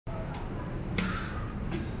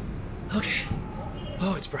Okay.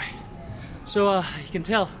 Oh, it's bright. So, you can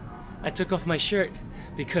tell I took off my shirt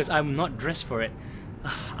because I'm not dressed for it.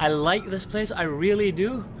 I like this place, I really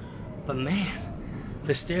do. But man,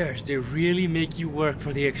 the stairs, they really make you work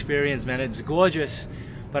for the experience, man. It's gorgeous,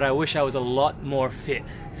 but I wish I was a lot more fit.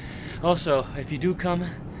 Also, if you do come,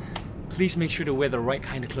 please make sure to wear the right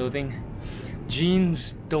kind of clothing.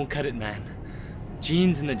 Jeans don't cut it, man.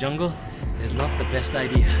 Jeans in the jungle is not the best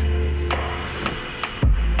idea.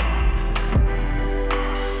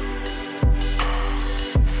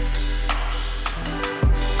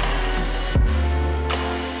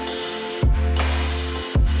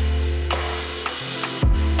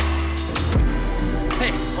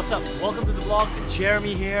 Hey, what's up? Welcome to the vlog.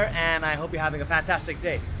 Jeremy here, and I hope you're having a fantastic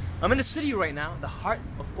day. I'm in the city right now, the heart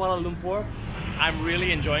of Kuala Lumpur. I'm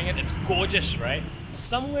really enjoying it. It's gorgeous, right?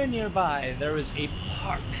 Somewhere nearby, there is a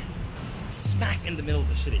park smack in the middle of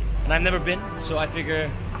the city. And I've never been, so I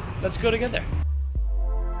figure, let's go together.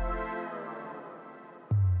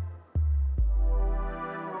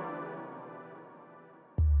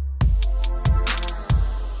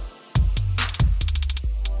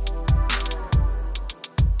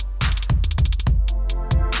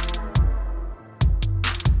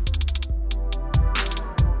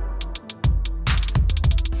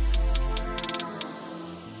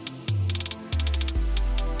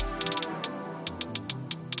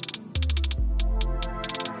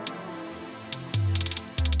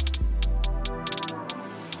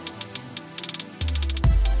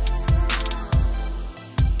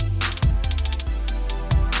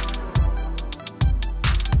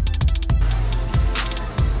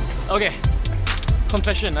 Okay,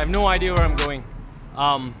 confession, I have no idea where I'm going.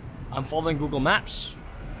 I'm following Google Maps,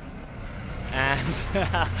 and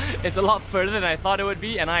it's a lot further than I thought it would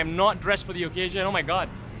be, and I am not dressed for the occasion. Oh my god,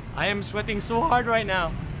 I am sweating so hard right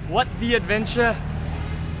now. What the adventure.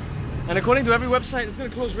 And according to every website, it's gonna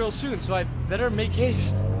close real soon, so I better make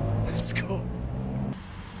haste. Let's go.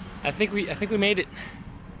 I think we made it.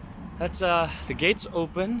 That's the gate's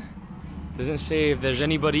open. Doesn't say if there's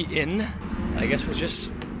anybody in. I guess we'll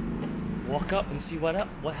just walk up and see what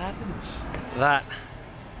happens. That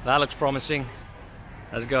looks promising.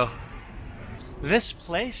 Let's go. This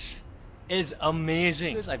place is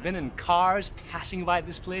amazing. I've been in cars passing by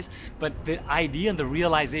this place, but the idea and the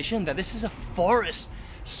realization that this is a forest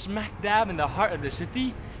smack dab in the heart of the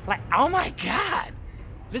city, like, oh my god,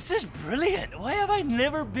 this is brilliant. Why have I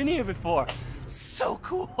never been here before? So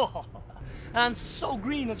cool. And so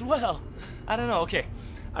green as well. I don't know, okay.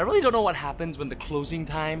 I really don't know what happens when the closing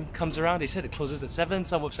time comes around. They said it closes at 7,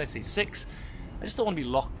 some websites say 6. I just don't want to be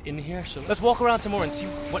locked in here, so let's walk around some more and see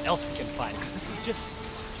what else we can find, because this is just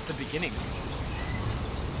the beginning.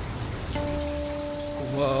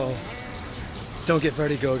 Whoa. Don't get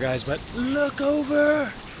vertigo, guys, but look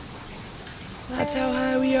over! That's how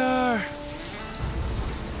high we are!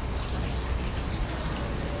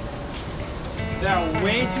 There are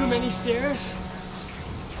way too many stairs,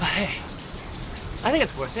 but hey, I think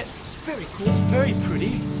it's worth it. It's very cool, it's very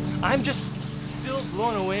pretty. I'm just still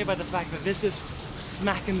blown away by the fact that this is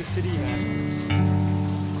smack in the city, man.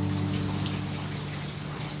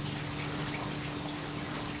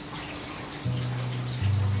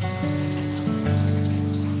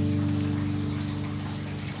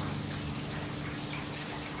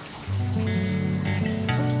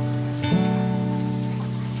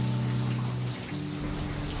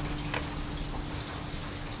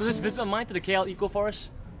 So this visit of mine to the KL Eco Forest,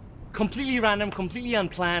 completely random, completely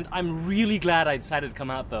unplanned. I'm really glad I decided to come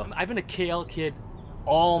out though. I've been a KL kid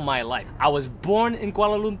all my life. I was born in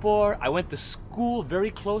Kuala Lumpur. I went to school very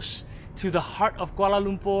close to the heart of Kuala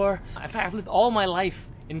Lumpur. In fact, I've lived all my life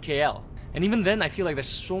in KL. And even then, I feel like there's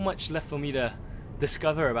so much left for me to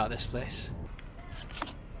discover about this place.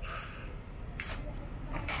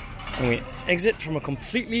 And we exit from a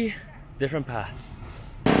completely different path.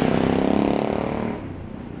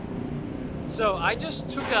 So I just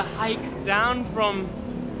took a hike down from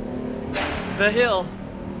the hill.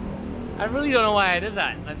 I really don't know why I did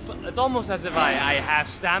that. It's almost as if I have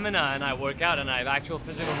stamina and I work out and I have actual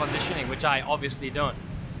physical conditioning, which I obviously don't.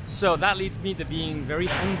 So that leads me to being very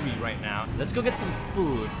hungry right now. Let's go get some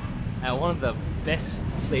food at one of the best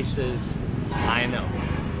places I know.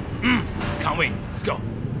 Can't wait, let's go.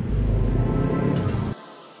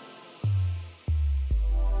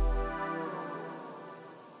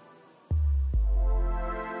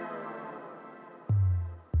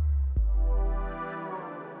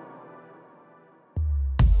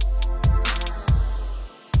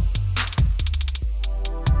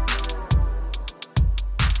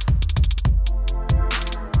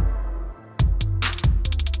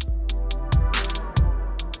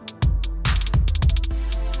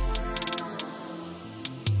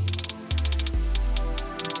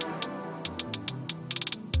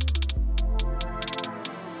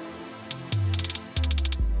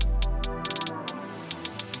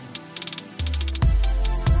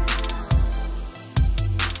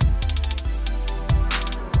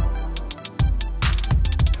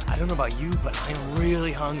 about you, but I'm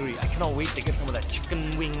really hungry. I cannot wait to get some of that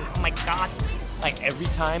chicken wing. Oh my god! Like every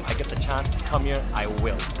time I get the chance to come here, I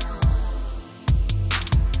will.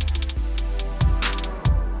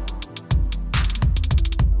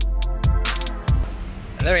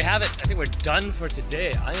 And there we have it. I think we're done for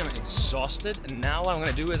today. I am exhausted, and now what I'm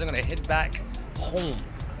gonna do is I'm gonna head back home,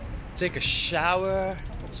 take a shower.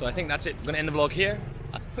 So I think that's it. I'm gonna end the vlog here.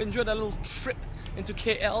 I hope you enjoyed that little trip into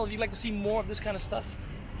KL. If you'd like to see more of this kind of stuff,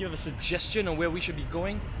 if you have a suggestion on where we should be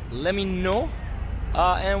going, let me know,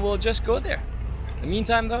 and we'll just go there. In the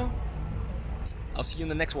meantime though, I'll see you in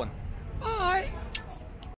the next one. Bye!